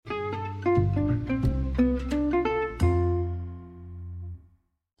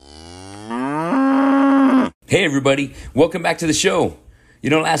Hey everybody, welcome back to the show.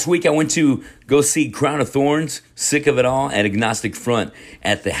 Last week I went to go see Crown of Thorns, Sick of It All, and Agnostic Front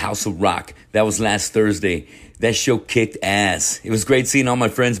at the House of Rock. That was last Thursday. That show kicked ass. It was great seeing all my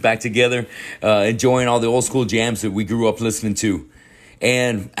friends back together, enjoying all the old school jams that we grew up listening to.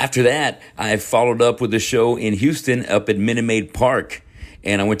 And after that, I followed up with a show in Houston up at Minute Maid Park.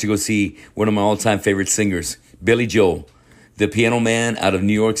 And I went to go see one of my all-time favorite singers, Billy Joel, the piano man out of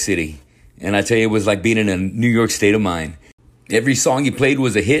New York City. And I tell you, it was like being in a New York state of mind. Every song he played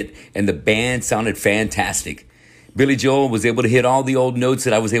was a hit, and the band sounded fantastic. Billy Joel was able to hit all the old notes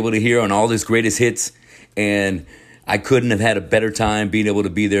that I was able to hear on all his greatest hits, and I couldn't have had a better time being able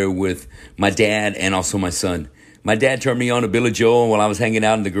to be there with my dad and also my son. My dad turned me on to Billy Joel while I was hanging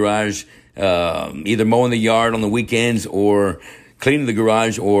out in the garage, either mowing the yard on the weekends or cleaning the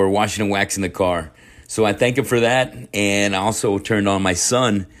garage or washing and waxing the car. So I thank him for that, and I also turned on my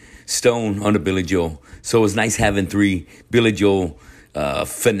son, Stone, onto Billy Joel. So it was nice having three Billy Joel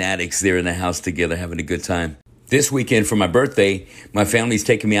fanatics there in the house together having a good time. This weekend for my birthday, my family's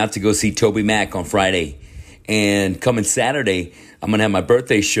taking me out to go see Toby Mac on Friday. And coming Saturday, I'm going to have my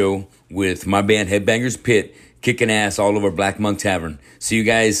birthday show with my band Headbangers Pit, kicking ass all over Black Monk Tavern. So you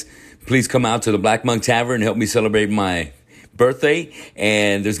guys, please come out to the Black Monk Tavern and help me celebrate my birthday.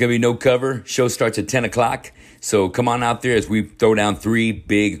 And there's going to be no cover. Show starts at 10 o'clock. So come on out there as we throw down three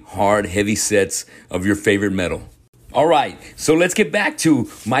big, hard, heavy sets of your favorite metal. All right, so let's get back to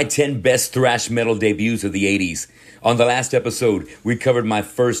my 10 best thrash metal debuts of the 80s. On the last episode, we covered my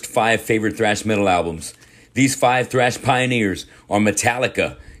first 5 favorite thrash metal albums. These 5 thrash pioneers are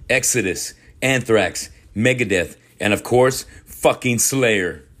Metallica, Exodus, Anthrax, Megadeth, and of course, fucking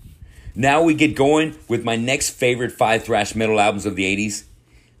Slayer. Now we get going with my next favorite 5 thrash metal albums of the 80s.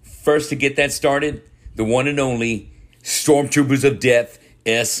 First, to get that started, the one and only Stormtroopers of Death,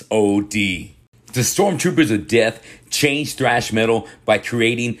 S.O.D. The Stormtroopers of Death changed thrash metal by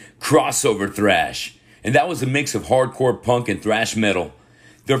creating crossover thrash. And that was a mix of hardcore punk and thrash metal.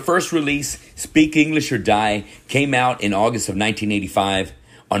 Their first release, Speak English or Die, came out in August of 1985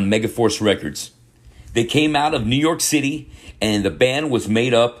 on Megaforce Records. They came out of New York City, and the band was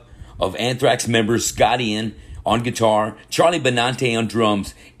made up of Anthrax members Scott Ian on guitar, Charlie Benante on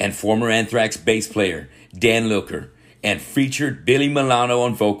drums, and former Anthrax bass player Dan Lilker, and featured Billy Milano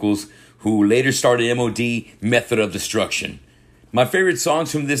on vocals, who later started MOD, Method of Destruction. My favorite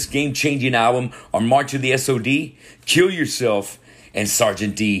songs from this game-changing album are March of the SOD, Kill Yourself, and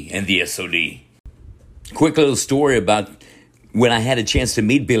Sergeant D and the SOD. Quick little story about when I had a chance to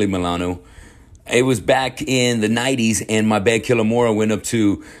meet Billy Milano. It was back in the 90s, and my band Killamora went up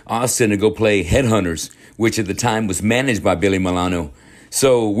to Austin to go play Headhunters, which at the time was managed by Billy Milano.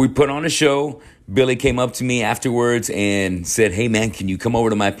 So we put on a show. Billy came up to me afterwards and said, "Hey man, can you come over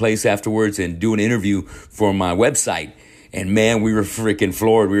to my place afterwards and do an interview for my website?" And man, we were freaking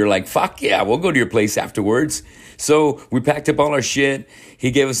floored. We were like, fuck yeah, we'll go to your place afterwards. So we packed up all our shit.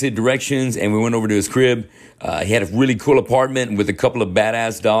 He gave us the directions and we went over to his crib. He had a really cool apartment with a couple of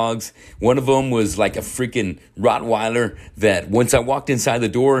badass dogs. One of them was like a freaking Rottweiler that once I walked inside the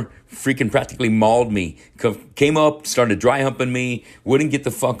door, freaking practically mauled me. Came up, started dry humping me, wouldn't get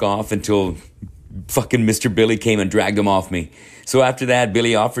the fuck off until fucking Mr. Billy came and dragged him off me. So after that,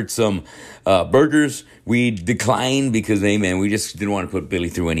 Billy offered some burgers. We declined because, hey man, we just didn't want to put Billy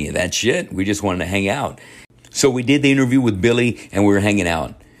through any of that shit. We just wanted to hang out. So we did the interview with Billy and we were hanging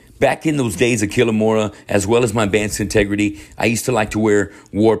out. Back in those days of Killamora, as well as my band's integrity, I used to like to wear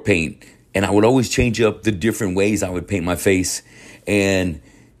war paint. And I would always change up the different ways I would paint my face. And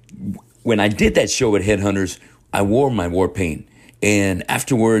when I did that show at Headhunters, I wore my war paint. And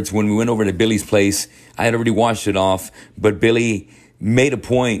afterwards, when we went over to Billy's place, I had already washed it off. But Billy made a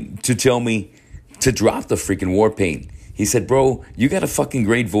point to tell me to drop the freaking war paint. He said, "Bro, you got a fucking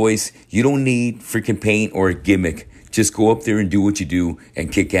great voice. You don't need freaking paint or a gimmick. Just go up there and do what you do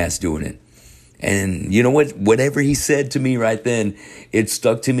and kick ass doing it." And you know what? Whatever he said to me right then, it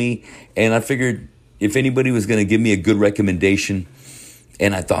stuck to me. And I figured if anybody was going to give me a good recommendation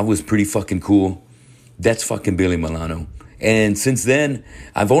and I thought was pretty fucking cool, that's fucking Billy Milano. And since then,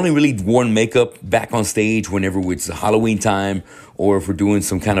 I've only really worn makeup back on stage whenever it's Halloween time or if we're doing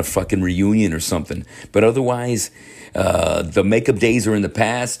some kind of fucking reunion or something. But otherwise, the makeup days are in the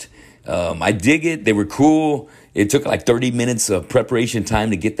past. I dig it. They were cool. It took like 30 minutes of preparation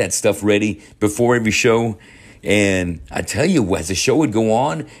time to get that stuff ready before every show. And I tell you, as the show would go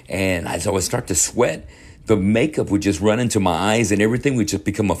on and as I would start to sweat, the makeup would just run into my eyes and everything would just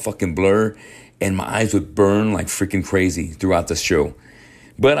become a fucking blur. And my eyes would burn like freaking crazy throughout the show.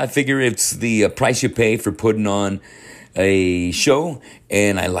 But I figure it's the price you pay for putting on a show.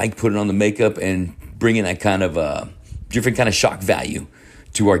 And I like putting on the makeup and bringing that kind of different kind of shock value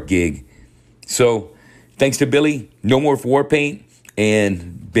to our gig. So thanks to Billy, no more war paint,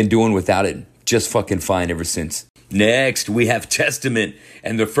 and been doing without it just fucking fine ever since. Next, we have Testament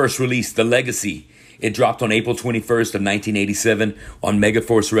and their first release, The Legacy. It dropped on April 21st of 1987 on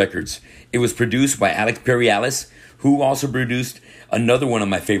Megaforce Records. It was produced by Alex Perialis, who also produced another one of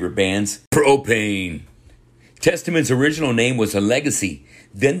my favorite bands, Propane. Testament's original name was The Legacy.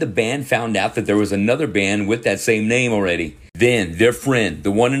 Then the band found out that there was another band with that same name already. Then their friend,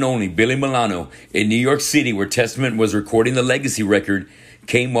 the one and only Billy Milano, in New York City, where Testament was recording the Legacy record,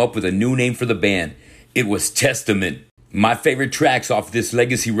 came up with a new name for the band. It was Testament. My favorite tracks off this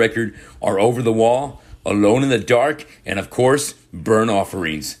Legacy record are Over the Wall, Alone in the Dark, and of course, Burn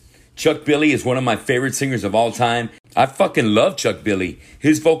Offerings. Chuck Billy is one of my favorite singers of all time. I fucking love Chuck Billy.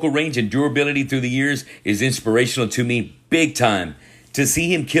 His vocal range and durability through the years is inspirational to me big time. To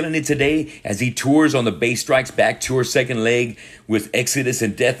see him killing it today as he tours on the Bass Strikes Back tour second leg with Exodus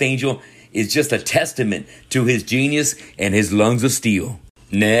and Death Angel is just a testament to his genius and his lungs of steel.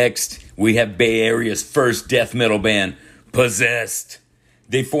 Next, we have Bay Area's first death metal band, Possessed.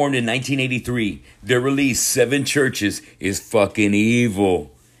 They formed in 1983. Their release, Seven Churches, is fucking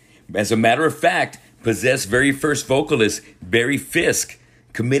evil. As a matter of fact, Possessed's very first vocalist, Barry Fisk,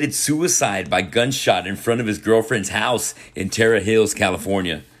 committed suicide by gunshot in front of his girlfriend's house in Terra Hills,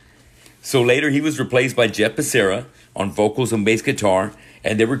 California. So later he was replaced by Jeff Becerra on vocals and bass guitar,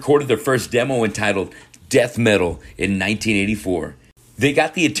 and they recorded their first demo entitled Death Metal in 1984. They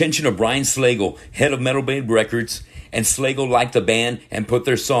got the attention of Brian Slagle, head of Metal Blade Records, and Slagle liked the band and put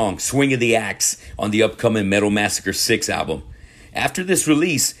their song Swing of the Axe on the upcoming Metal Massacre 6 album. After this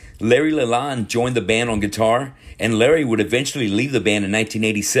release, Larry Lalonde joined the band on guitar, and Larry would eventually leave the band in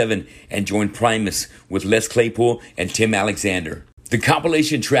 1987 and join Primus with Les Claypool and Tim Alexander. The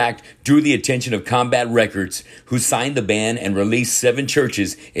compilation track drew the attention of Combat Records, who signed the band and released Seven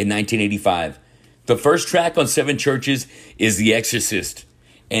Churches in 1985. The first track on Seven Churches is The Exorcist,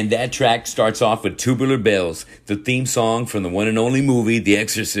 and that track starts off with Tubular Bells, the theme song from the one and only movie The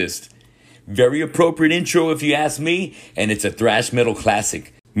Exorcist. Very appropriate intro if you ask me, and it's a thrash metal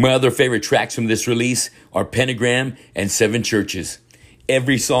classic. My other favorite tracks from this release are Pentagram and Seven Churches.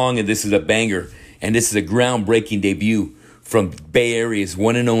 Every song in this is a banger, and this is a groundbreaking debut from Bay Area's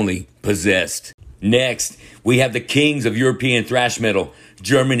one and only Possessed. Next, we have the kings of European thrash metal,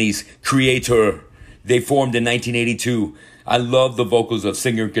 Germany's Kreator. They formed in 1982. I love the vocals of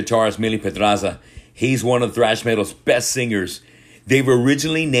singer and guitarist Mili Pedraza. He's one of thrash metal's best singers. They were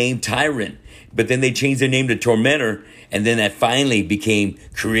originally named Tyrant, but then they changed their name to Tormentor, and then that finally became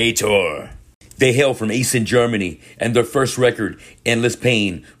Kreator. They hail from Essen, Germany, and their first record, Endless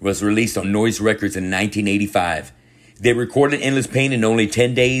Pain, was released on Noise Records in 1985. They recorded Endless Pain in only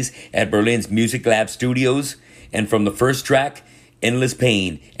 10 days at Berlin's Music Lab Studios, and from the first track, Endless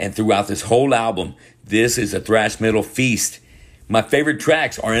Pain, and throughout this whole album, this is a thrash metal feast. My favorite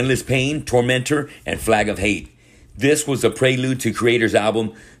tracks are Endless Pain, Tormentor, and Flag of Hate. This was a prelude to Kreator's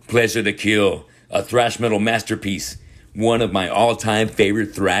album, Pleasure to Kill, a thrash metal masterpiece, one of my all-time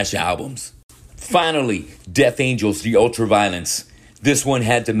favorite thrash albums. Finally, Death Angels, The Ultraviolence. This one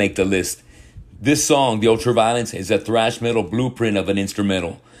had to make the list. This song, The Ultraviolence, is a thrash metal blueprint of an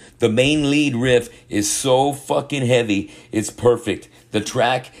instrumental. The main lead riff is so fucking heavy, it's perfect. The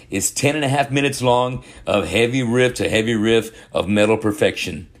track is 10.5 minutes long of heavy riff to heavy riff of metal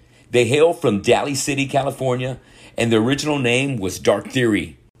perfection. They hail from Daly City, California, and the original name was Dark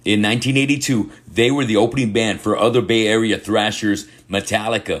Theory. In 1982, they were the opening band for other Bay Area thrashers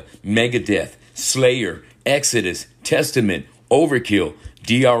Metallica, Megadeth, Slayer, Exodus, Testament, Overkill,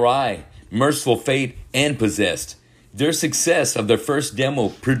 DRI, Merciful Fate, and Possessed. Their success of their first demo,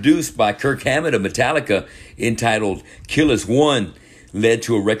 produced by Kirk Hammett of Metallica, entitled Kill Us One, led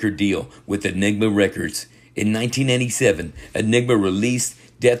to a record deal with Enigma Records. In 1997, Enigma released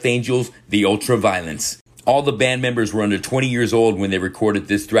Death Angels, The Ultraviolence. All the band members were under 20 years old when they recorded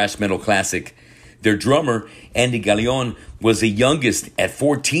this thrash metal classic. Their drummer, Andy Gallion, was the youngest at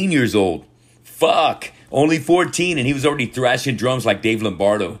 14 years old. Fuck! Only 14, and he was already thrashing drums like Dave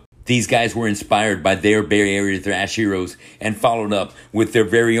Lombardo. These guys were inspired by their Bay Area thrash heroes and followed up with their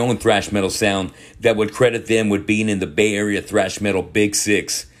very own thrash metal sound that would credit them with being in the Bay Area thrash metal Big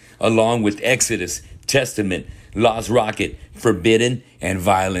Six, along with Exodus, Testament, Lost Rocket, Forbidden, and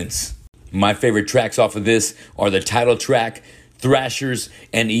Violence. My favorite tracks off of this are the title track, Thrashers,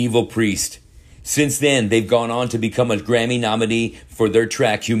 and Evil Priest. Since then, they've gone on to become a Grammy nominee for their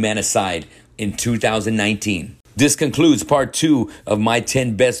track Humanicide in 2019. This concludes part 2 of my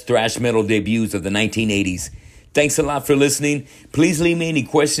 10 best thrash metal debuts of the 1980s. Thanks a lot for listening. Please leave me any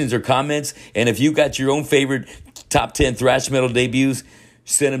questions or comments. And if you got your own favorite top 10 thrash metal debuts,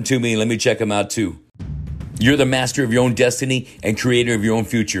 send them to me and let me check them out too. You're the master of your own destiny and creator of your own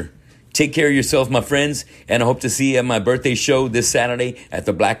future. Take care of yourself, my friends, and I hope to see you at my birthday show this Saturday at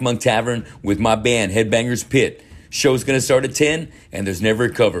the Black Monk Tavern with my band, Headbangers Pit. Show's going to start at 10, and there's never a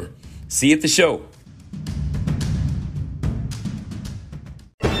cover. See you at the show.